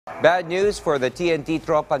Bad news for the TNT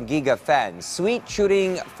Tropang Giga fans. Sweet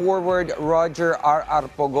shooting forward Roger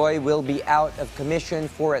Pogoy will be out of commission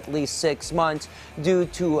for at least 6 months due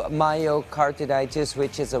to myocarditis,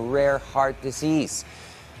 which is a rare heart disease.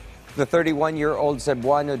 The 31-year-old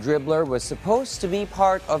Cebuano dribbler was supposed to be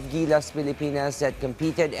part of Gilas Pilipinas that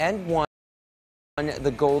competed and won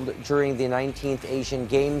the gold during the 19th Asian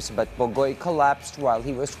Games, but Pogoy collapsed while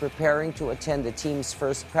he was preparing to attend the team's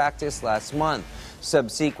first practice last month.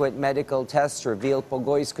 Subsequent medical tests revealed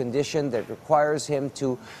Pogoy's condition that requires him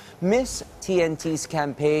to miss TNT's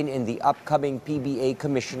campaign in the upcoming PBA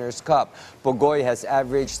Commissioner's Cup. Pogoy has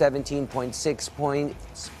averaged 17.6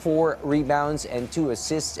 points, 4 rebounds, and 2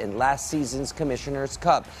 assists in last season's Commissioner's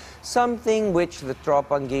Cup, something which the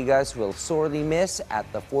Tropang Gigas will sorely miss at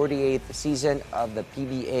the 48th season of the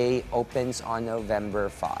PBA opens on November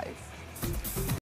 5.